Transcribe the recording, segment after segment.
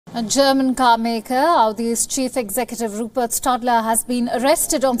A German car maker, Audi's chief executive Rupert Stadler, has been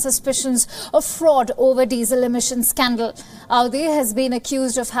arrested on suspicions of fraud over diesel emission scandal. Audi has been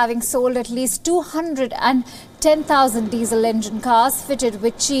accused of having sold at least 210,000 diesel engine cars fitted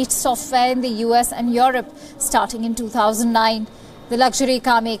with cheat software in the US and Europe starting in 2009. The luxury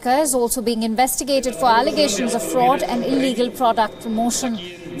car maker is also being investigated for allegations of fraud and illegal product promotion.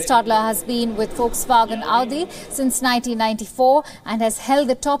 Stadler has been with Volkswagen Audi since 1994 and has held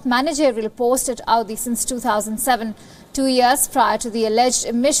the top managerial post at Audi since 2007, 2 years prior to the alleged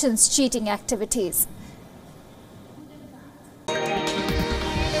emissions cheating activities.